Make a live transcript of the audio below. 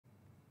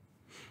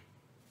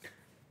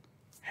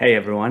Hey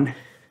everyone,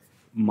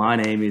 my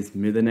name is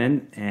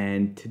Midhanan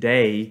and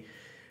today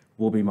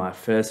will be my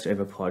first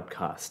ever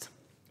podcast.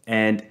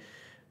 And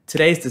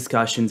today's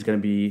discussion is going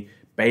to be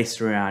based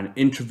around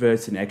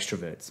introverts and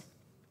extroverts.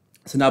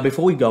 So now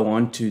before we go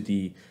on to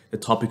the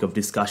topic of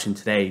discussion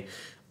today,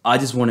 I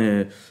just want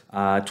to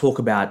talk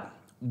about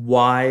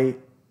why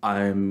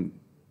I've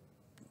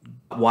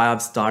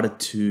started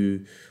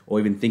to or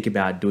even think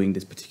about doing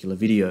this particular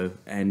video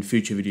and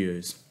future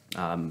videos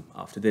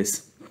after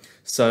this.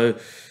 So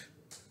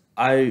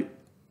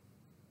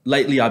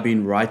lately I've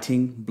been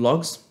writing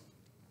blogs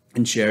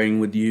and sharing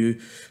with you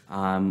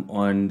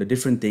on the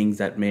different things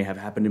that may have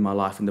happened in my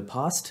life in the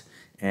past,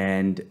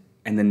 and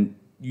then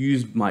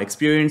use my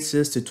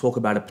experiences to talk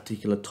about a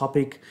particular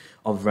topic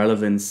of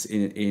relevance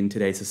in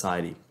today's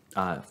society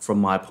from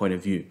my point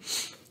of view,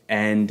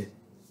 and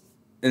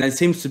it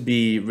seems to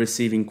be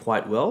receiving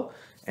quite well.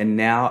 And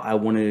now I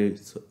want to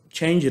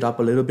change it up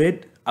a little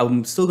bit.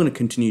 I'm still going to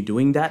continue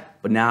doing that,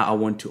 but now I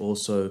want to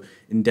also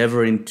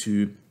endeavor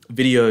into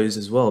videos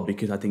as well,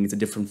 because I think it's a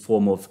different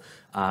form of,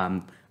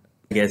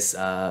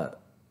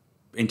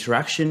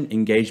 interaction,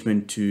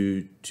 engagement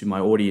to my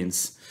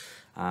audience.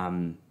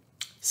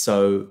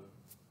 So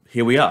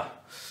here we are.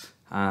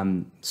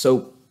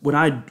 So when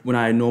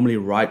I normally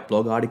write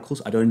blog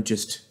articles, I don't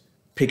just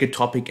pick a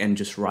topic and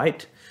just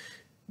write.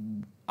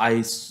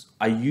 I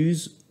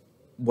use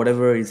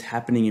whatever is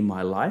happening in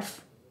my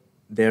life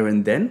there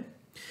and then,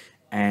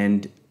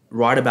 and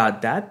write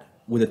about that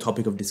with a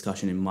topic of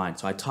discussion in mind.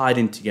 So I tie it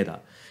in together.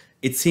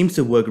 It seems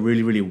to work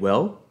really, really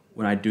well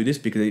when I do this,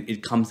 because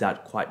it comes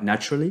out quite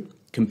naturally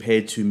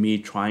compared to me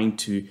trying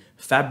to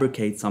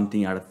fabricate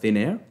something out of thin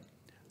air.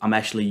 I'm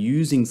actually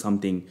using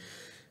something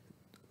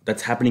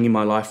that's happening in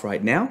my life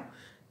right now,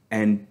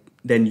 and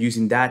then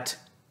using that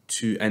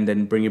and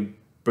then bring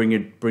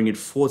it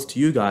forth to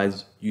you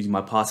guys using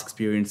my past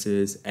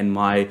experiences and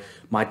my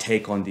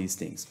take on these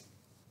things,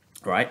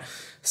 right?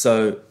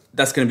 So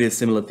that's going to be a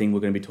similar thing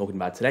we're going to be talking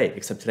about today,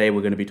 except today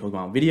we're going to be talking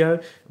about video.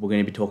 We're going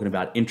to be talking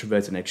about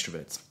introverts and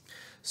extroverts.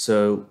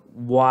 So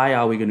why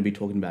are we going to be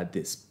talking about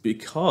this?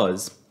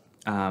 Because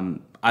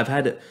I've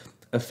had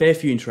a fair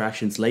few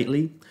interactions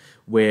lately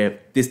where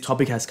this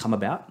topic has come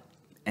about,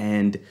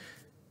 and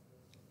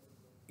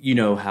you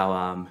know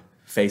how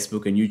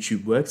Facebook and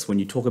YouTube works. When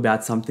you talk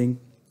about something,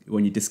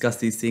 when you discuss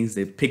these things,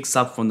 it picks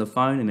up from the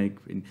phone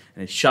and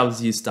it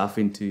shoves you stuff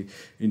into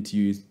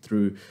you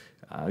through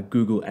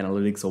Google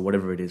Analytics or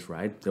whatever it is,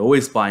 right? They're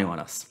always spying on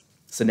us.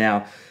 So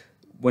now,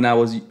 when I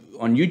was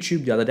on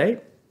YouTube the other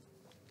day,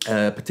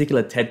 a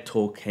particular TED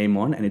talk came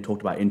on and it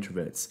talked about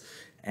introverts.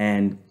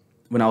 And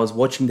when I was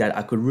watching that,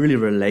 I could really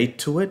relate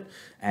to it,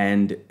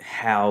 and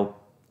how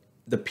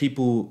the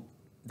people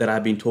that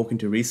I've been talking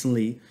to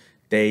recently,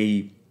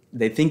 they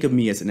think of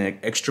me as an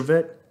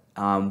extrovert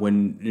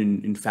when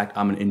in fact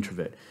I'm an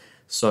introvert.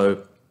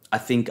 So I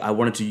think I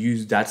wanted to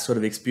use that sort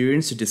of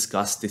experience to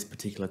discuss this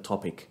particular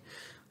topic.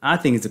 I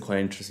think it's a quite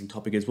interesting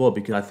topic as well,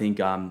 because I think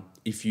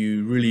if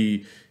you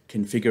really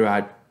can figure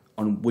out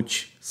on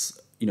which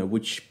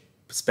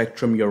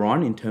spectrum you're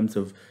on in terms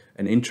of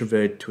an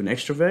introvert to an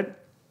extrovert,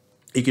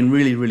 you can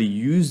really, really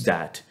use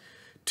that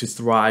to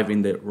thrive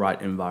in the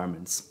right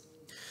environments.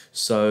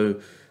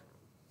 So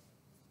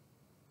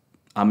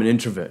I'm an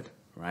introvert,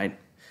 right?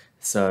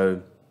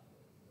 So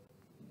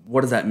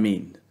what does that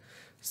mean?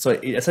 So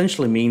it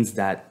essentially means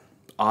that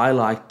I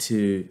like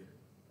to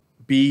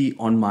be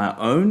on my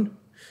own,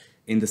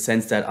 in the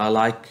sense that I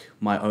like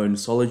my own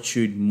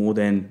solitude more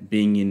than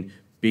being in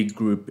big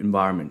group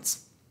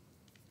environments.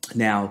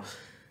 Now,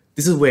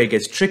 this is where it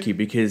gets tricky,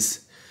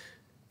 because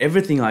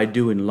everything I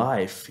do in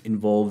life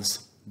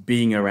involves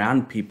being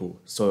around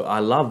people. So I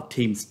love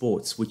team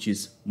sports, which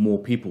is more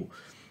people.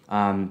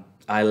 I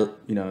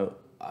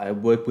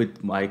work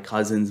with my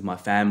cousins, my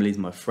families,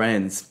 my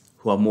friends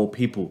who are more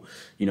people.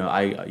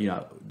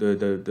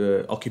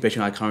 The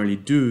occupation I currently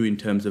do in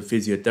terms of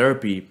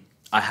physiotherapy,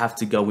 I have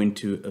to go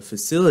into a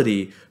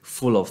facility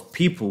full of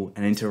people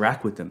and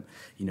interact with them,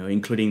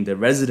 including the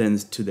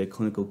residents to the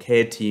clinical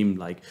care team,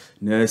 like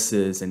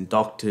nurses and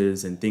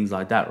doctors and things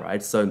like that,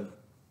 right? So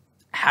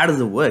how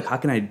does it work? How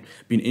can I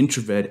be an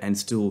introvert and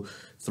still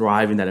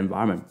thrive in that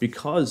environment?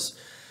 Because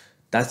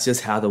that's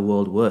just how the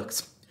world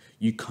works.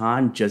 You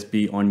can't just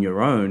be on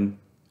your own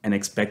and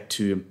expect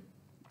to,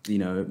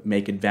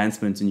 make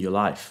advancements in your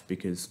life,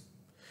 because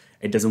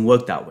it doesn't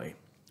work that way,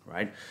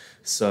 right?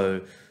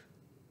 So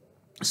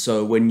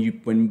when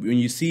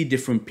you see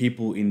different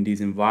people in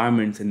these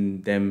environments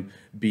and them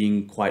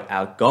being quite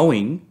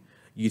outgoing,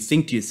 you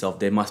think to yourself,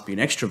 they must be an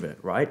extrovert,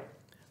 right?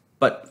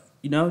 But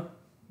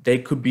they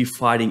could be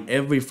fighting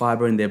every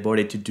fiber in their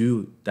body to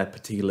do that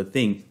particular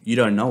thing. You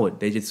don't know it.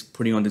 They're just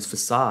putting on this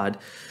facade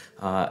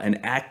and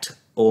act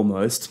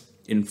almost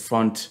in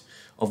front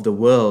of the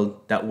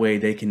world. That way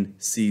they can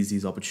seize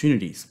these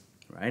opportunities,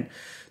 right?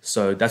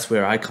 So that's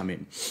where I come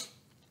in.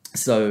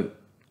 So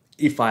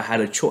if I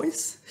had a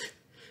choice,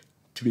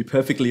 to be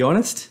perfectly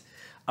honest,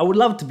 I would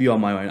love to be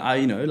on my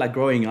own. Like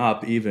growing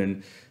up,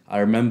 I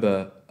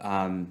remember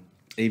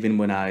even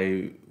when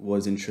I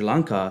was in Sri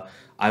Lanka,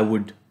 I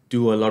would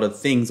do a lot of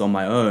things on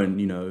my own,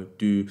 you know,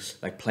 do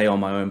like play on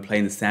my own, play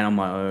in the sand on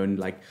my own.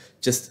 Like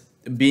just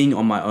being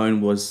on my own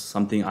was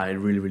something I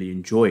really, really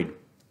enjoyed.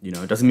 You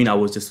know, it doesn't mean I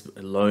was just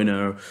a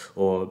loner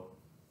or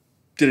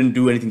didn't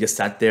do anything, just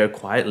sat there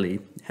quietly.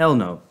 Hell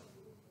no.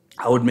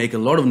 I would make a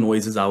lot of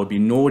noises. I would be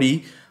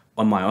naughty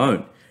on my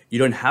own. You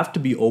don't have to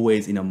be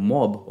always in a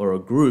mob or a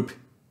group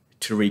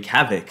to wreak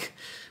havoc,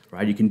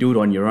 right? You can do it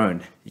on your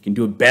own. You can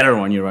do it better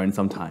on your own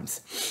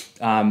sometimes.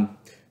 And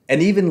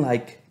even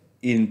like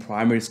in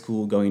primary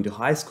school, going into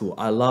high school,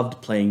 I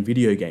loved playing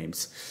video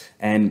games.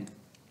 And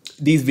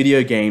these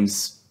video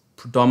games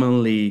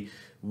predominantly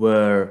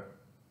were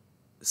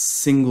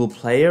single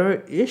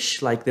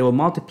player-ish, like they were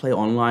multiplayer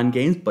online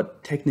games,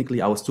 but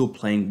technically I was still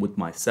playing with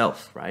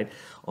myself, right?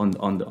 On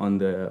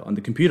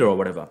the computer or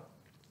whatever.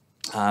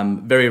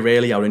 Very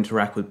rarely I would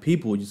interact with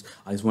people.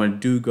 I just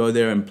wanted to go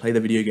there and play the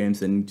video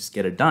games and just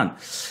get it done.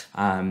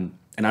 And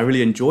I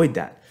really enjoyed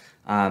that.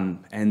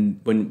 And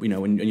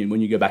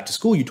when you go back to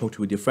school, you talk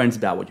with your friends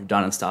about what you've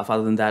done and stuff.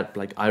 Other than that,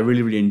 like I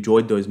really, really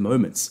enjoyed those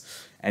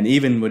moments. And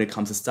even when it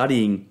comes to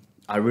studying,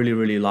 I really,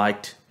 really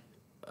liked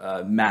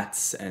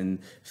maths and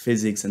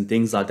physics and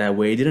things like that,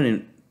 where it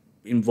didn't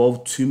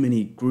involve too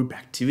many group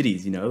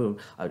activities. You know,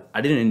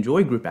 I didn't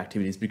enjoy group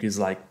activities because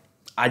like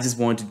I just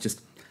wanted to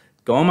just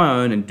go on my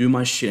own and do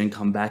my shit and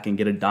come back and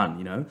get it done,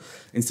 you know,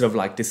 instead of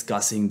like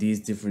discussing these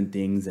different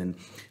things and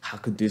how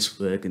could this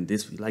work and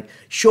this, like,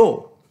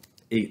 sure,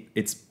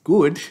 it's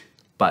good,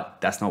 but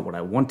that's not what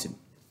I wanted,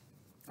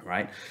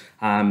 right?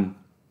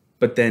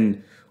 But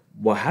then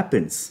what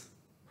happens?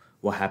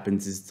 What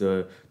happens is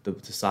the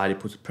society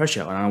puts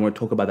pressure, and I want to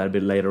talk about that a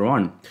bit later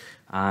on.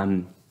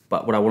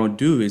 But what I want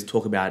to do is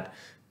talk about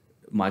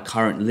my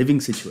current living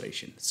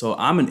situation. So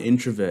I'm an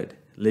introvert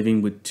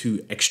living with two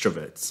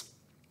extroverts,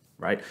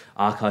 right?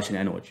 Akash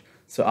and Anuj.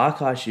 So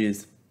Akash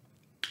is,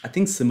 I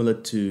think, similar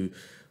to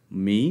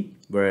me,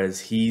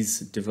 whereas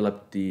he's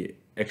developed the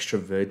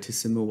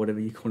extrovertism or whatever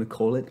you want to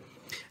call it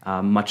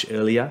much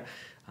earlier.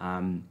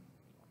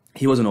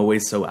 He wasn't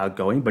always so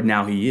outgoing, but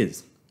now he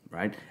is.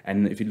 Right?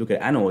 And if you look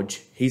at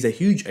Anuj, he's a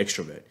huge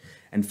extrovert.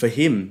 And for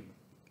him,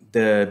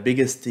 the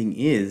biggest thing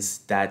is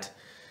that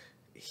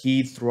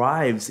he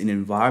thrives in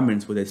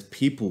environments where there's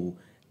people,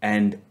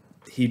 and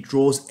he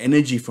draws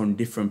energy from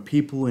different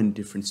people and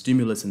different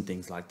stimulus and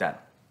things like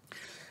that.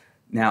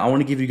 Now, I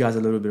want to give you guys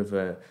a little bit of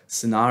a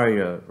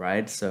scenario,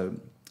 right? So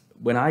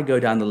when I go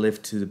down the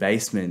lift to the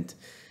basement,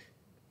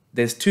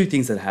 there's two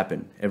things that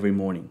happen every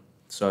morning.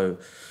 So,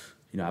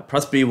 you know, I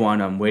press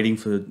B1, I'm waiting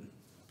for the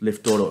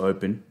lift door to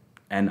open,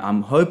 and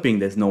I'm hoping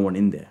there's no one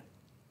in there,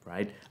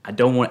 right? I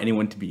don't want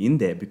anyone to be in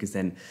there because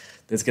then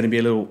there's going to be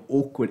a little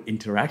awkward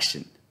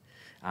interaction.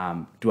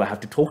 Do I have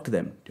to talk to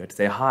them? Do I have to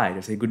say hi? Do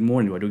I say good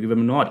morning? Do I give them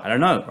a nod? I don't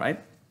know, right?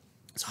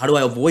 So how do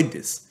I avoid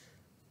this?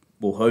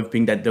 Well,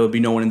 hoping that there will be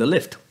no one in the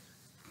lift.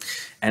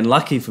 And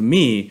lucky for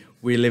me,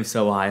 we live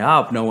so high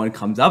up, no one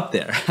comes up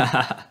there.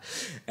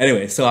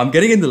 Anyway, so I'm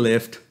getting in the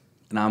lift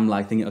and I'm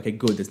like thinking, okay,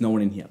 good, there's no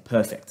one in here,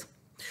 perfect.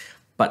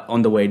 But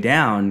on the way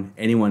down,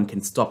 anyone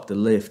can stop the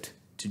lift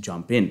to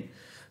jump in.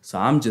 So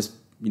I'm just,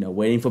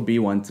 waiting for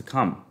B1 to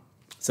come.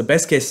 So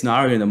best case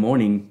scenario in the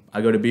morning,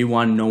 I go to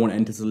B1, no one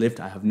enters the lift,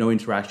 I have no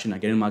interaction, I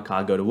get in my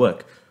car, go to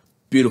work.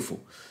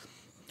 Beautiful.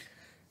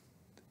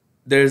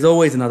 There's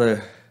always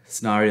another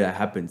scenario that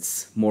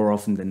happens more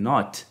often than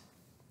not,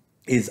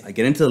 is I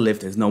get into the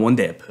lift, there's no one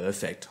there,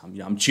 perfect.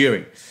 I'm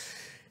cheering.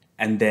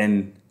 And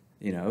then,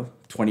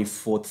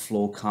 24th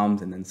floor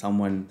comes and then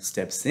someone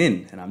steps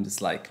in and I'm just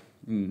like,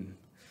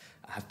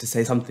 I have to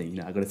say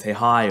something, I got to say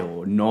hi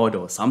or nod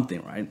or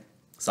something, right?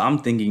 So I'm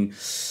thinking,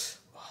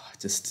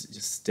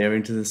 just stare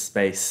into the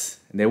space.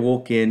 And they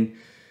walk in,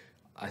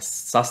 I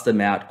suss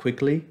them out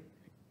quickly.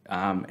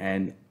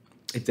 And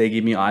if they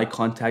give me eye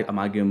contact, I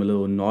might give them a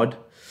little nod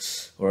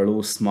or a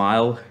little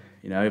smile,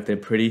 if they're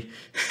pretty.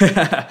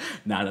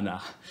 No.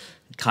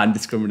 You can't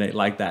discriminate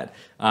like that.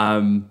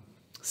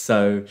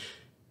 So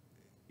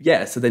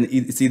then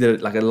it's either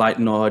like a light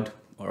nod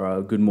or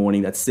a good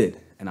morning, that's it.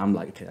 And I'm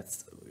like, okay,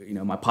 that's,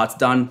 my part's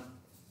done,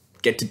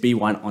 get to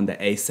B1 on the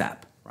ASAP,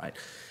 right?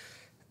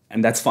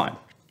 And that's fine.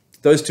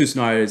 Those two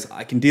scenarios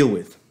I can deal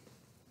with.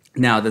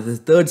 Now, there's a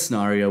third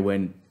scenario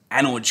when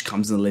Anuj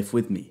comes in the lift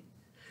with me.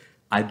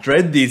 I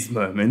dread these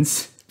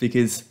moments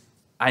because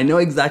I know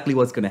exactly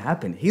what's going to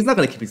happen. He's not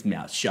going to keep his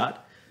mouth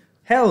shut.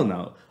 Hell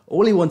no.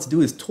 All he wants to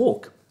do is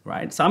talk,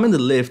 right? So I'm in the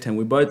lift and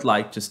we're both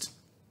like just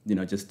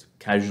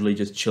casually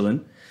just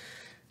chilling.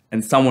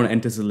 And someone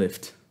enters the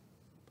lift.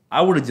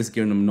 I would have just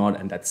given him a nod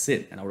and that's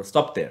it. And I would have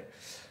stopped there.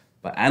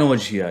 But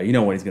Anuj here, you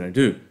know what he's going to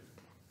do.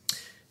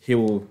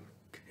 He'll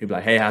be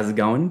like, hey, how's it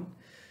going?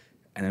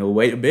 And he'll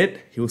wait a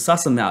bit. He'll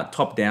suss them out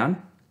top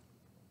down.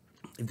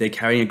 If they're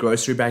carrying a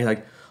grocery bag, he's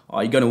like, oh,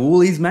 you going to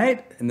Woolies, mate?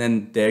 And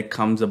then there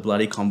comes a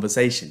bloody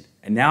conversation.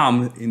 And now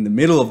I'm in the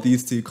middle of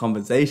these two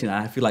conversations.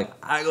 I feel like,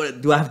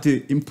 do I have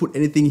to input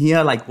anything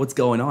here? Like, what's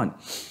going on?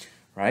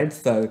 Right?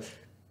 So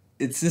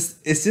it's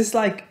just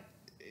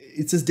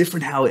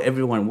different how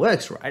everyone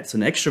works, right? So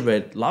an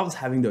extrovert loves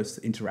having those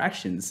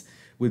interactions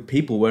with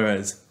people,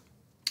 whereas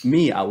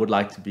Me, I would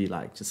like to be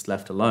like just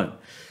left alone.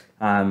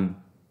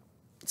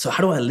 So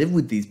how do I live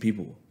with these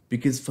people?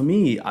 Because for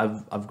me,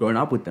 I've grown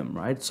up with them,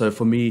 right? So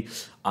for me,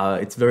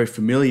 it's very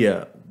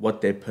familiar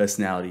what their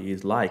personality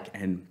is like,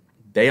 and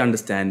they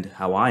understand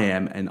how I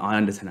am, and I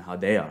understand how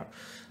they are.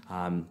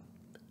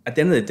 At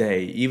the end of the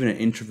day, even an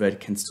introvert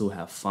can still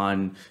have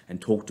fun and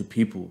talk to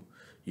people.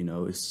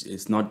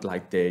 It's not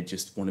like they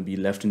just want to be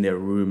left in their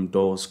room,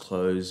 doors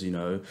closed,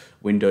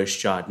 windows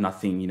shut,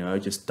 nothing,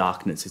 just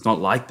darkness. It's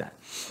not like that.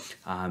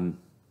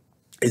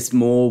 It's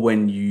more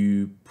when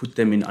you put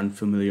them in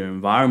unfamiliar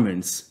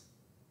environments,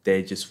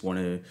 they just want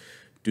to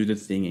do the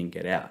thing and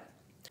get out.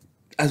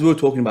 As we were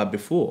talking about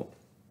before,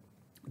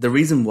 the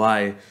reason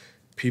why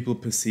people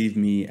perceive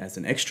me as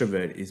an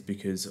extrovert is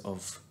because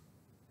of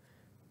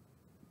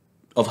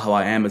how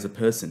I am as a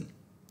person,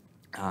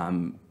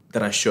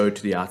 that I show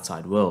to the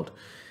outside world.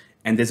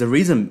 And there's a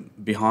reason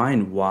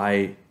behind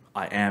why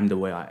I am the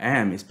way I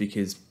am, is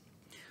because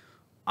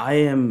I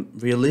am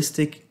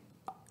realistic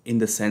in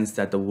the sense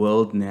that the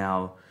world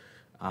now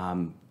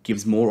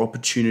gives more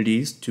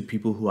opportunities to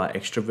people who are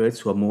extroverts,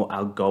 who are more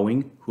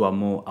outgoing, who are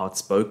more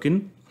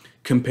outspoken,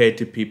 compared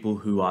to people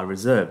who are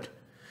reserved.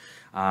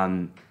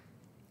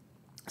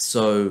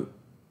 So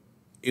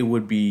it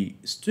would be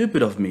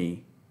stupid of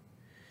me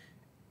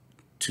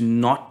to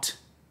not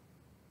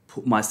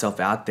put myself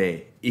out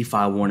there if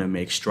I want to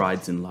make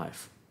strides in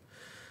life.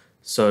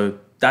 So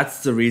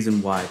that's the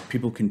reason why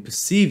people can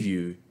perceive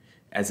you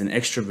as an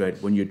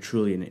extrovert when you're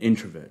truly an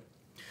introvert.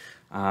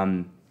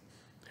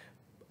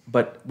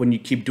 But when you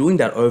keep doing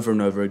that over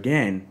and over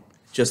again,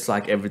 just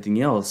like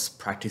everything else,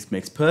 practice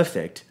makes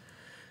perfect,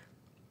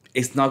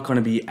 it's not going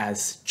to be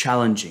as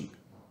challenging.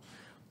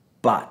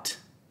 But,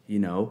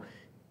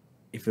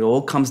 if it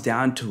all comes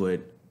down to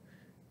it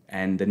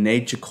and the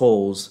nature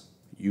calls,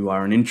 you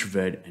are an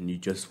introvert and you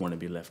just want to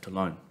be left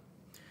alone,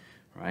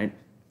 right?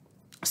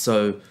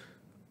 So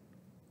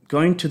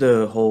going to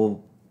the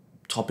whole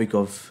topic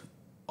of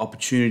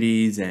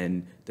opportunities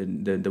and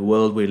the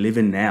world we live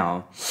in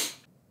now,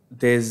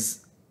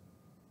 there's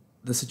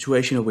the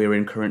situation we're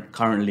in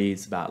currently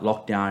is about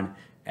lockdown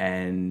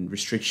and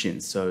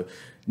restrictions. So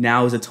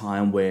now is a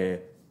time where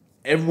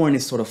everyone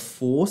is sort of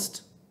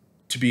forced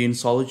to be in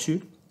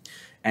solitude,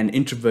 and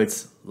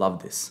introverts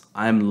love this.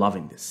 I'm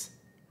loving this,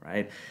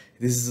 right?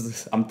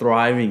 I'm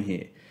thriving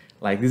here.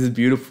 Like, this is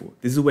beautiful.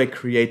 This is where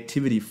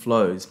creativity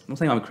flows. I'm not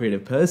saying I'm a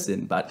creative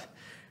person, but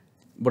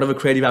whatever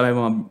creative I have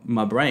in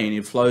my brain,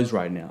 it flows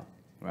right now,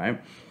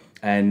 right?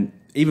 And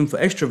even for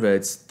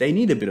extroverts, they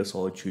need a bit of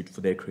solitude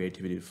for their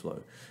creativity to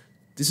flow.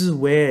 This is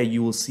where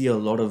you will see a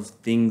lot of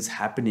things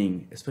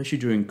happening, especially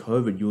during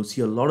COVID. You will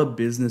see a lot of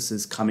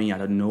businesses coming out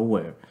of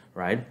nowhere,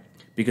 right?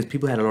 Because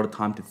people had a lot of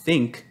time to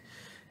think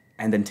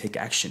and then take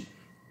action.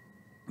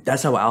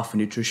 That's how Alpha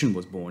Nutrition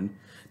was born.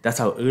 That's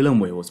how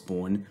Erlenware was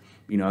born.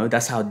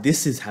 That's how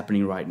this is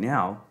happening right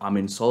now. I'm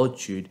in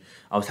solitude.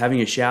 I was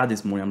having a shower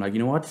this morning. I'm like, you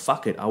know what?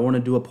 Fuck it. I want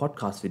to do a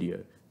podcast video.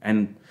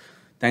 And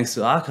thanks to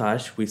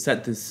Akash, we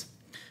set this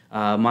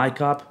mic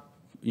up.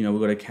 We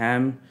got a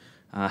cam.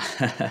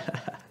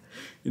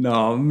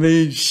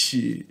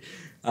 Shit.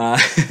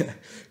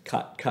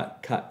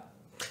 Cut.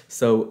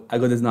 So I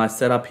got this nice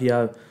setup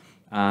here,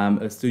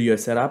 a studio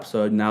setup.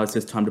 So now it's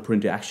just time to put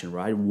into action,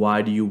 right?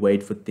 Why do you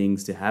wait for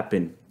things to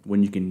happen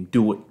when you can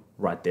do it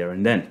right there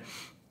and then?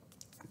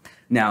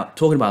 Now,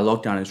 talking about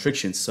lockdown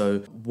restrictions, so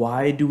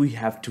why do we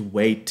have to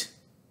wait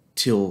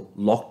till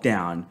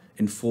lockdown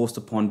enforced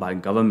upon by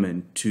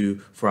government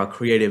for our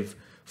creative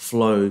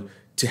flow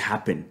to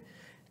happen?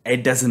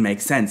 It doesn't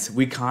make sense.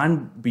 We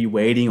can't be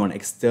waiting on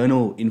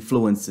external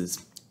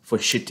influences for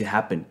shit to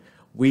happen.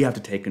 We have to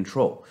take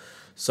control.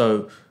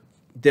 So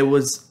I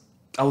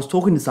was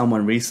talking to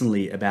someone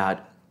recently about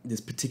this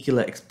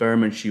particular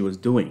experiment she was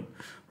doing,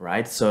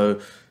 right?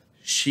 So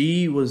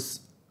she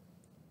was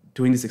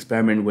doing this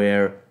experiment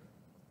where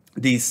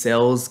these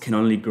cells can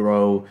only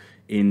grow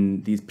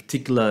in these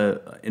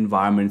particular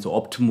environments or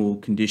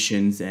optimal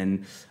conditions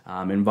and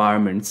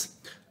environments.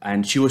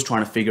 And she was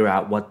trying to figure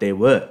out what they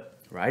were,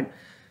 right?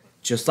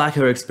 Just like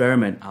her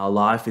experiment, our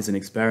life is an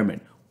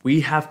experiment.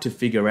 We have to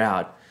figure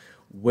out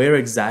where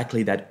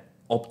exactly that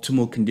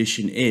optimal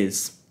condition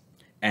is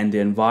and the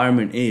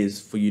environment is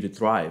for you to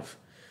thrive.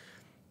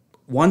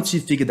 Once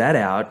you figure that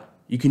out,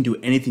 you can do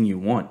anything you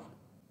want.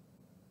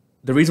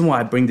 The reason why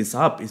I bring this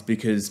up is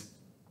because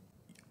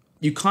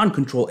you can't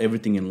control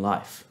everything in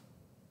life.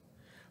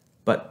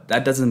 But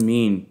that doesn't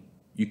mean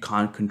you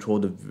can't control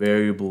the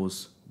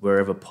variables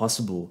wherever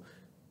possible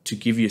to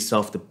give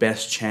yourself the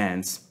best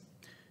chance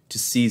to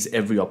seize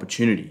every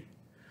opportunity,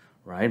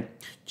 right?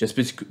 Just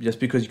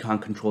because you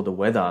can't control the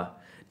weather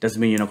doesn't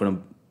mean you're not going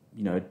to,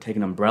 take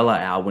an umbrella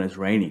out when it's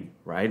raining,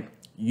 right?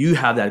 You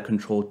have that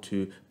control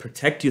to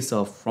protect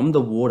yourself from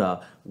the water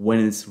when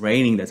it's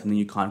raining. That's something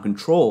you can't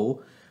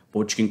control. But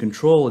what you can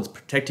control is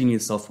protecting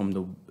yourself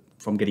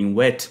from getting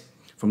wet,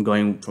 from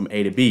going from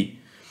A to B.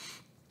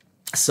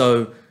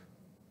 So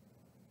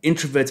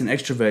introverts and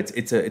extroverts,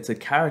 it's a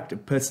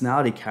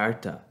personality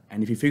character.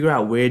 And if you figure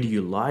out where do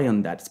you lie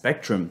on that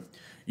spectrum,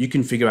 you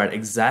can figure out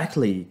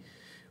exactly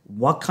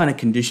what kind of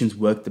conditions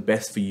work the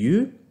best for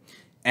you,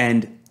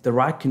 and the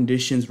right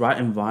conditions, right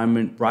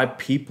environment, right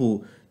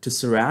people to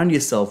surround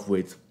yourself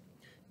with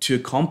to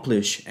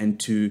accomplish and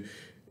to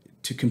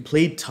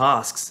complete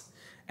tasks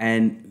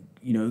and,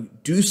 you know,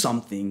 do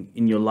something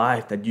in your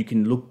life that you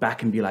can look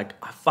back and be like,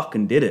 I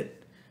fucking did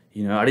it.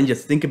 You know, I didn't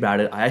just think about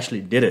it, I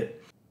actually did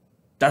it.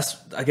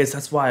 I guess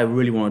that's why I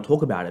really want to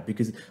talk about it,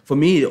 because for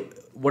me,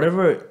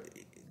 whatever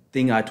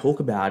thing I talk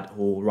about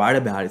or write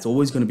about, it's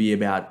always going to be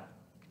about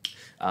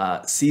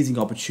seizing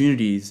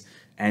opportunities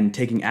and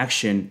taking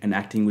action and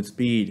acting with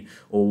speed,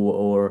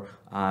 or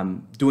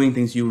doing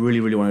things you really,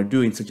 really want to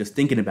do instead of just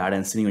thinking about it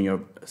and sitting on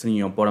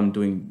your bottom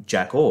doing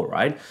jack all,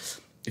 right?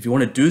 If you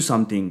want to do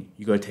something,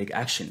 you got to take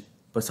action,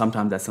 but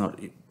sometimes that's not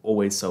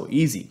always so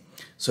easy.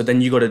 So then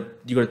you got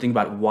to think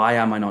about, why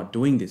am I not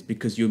doing this?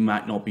 Because you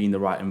might not be in the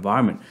right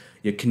environment.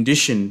 Your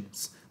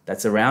conditions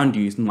that's around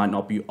you might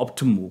not be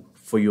optimal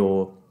for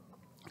your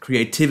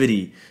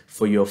creativity,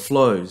 for your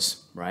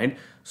flows, right?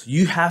 So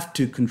you have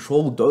to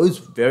control those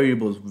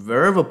variables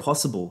wherever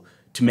possible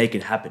to make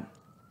it happen.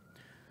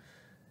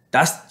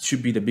 That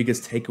should be the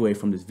biggest takeaway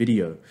from this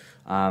video.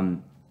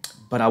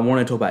 But I want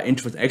to talk about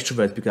introverts and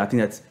extroverts, because I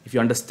think that's, if you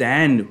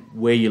understand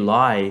where you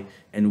lie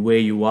and where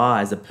you are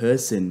as a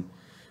person,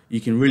 you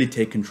can really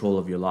take control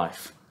of your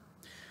life.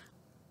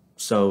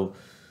 So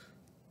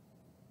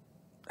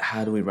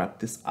how do we wrap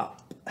this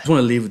up? I just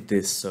want to leave with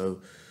this. So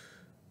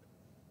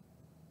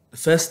the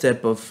first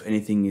step of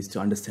anything is to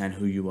understand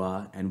who you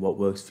are and what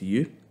works for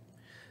you.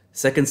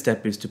 Second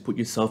step is to put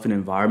yourself in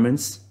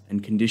environments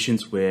and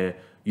conditions where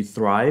you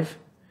thrive.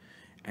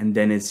 And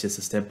then it's just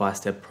a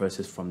step-by-step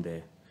process from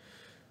there.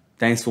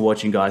 Thanks for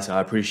watching, guys. I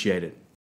appreciate it.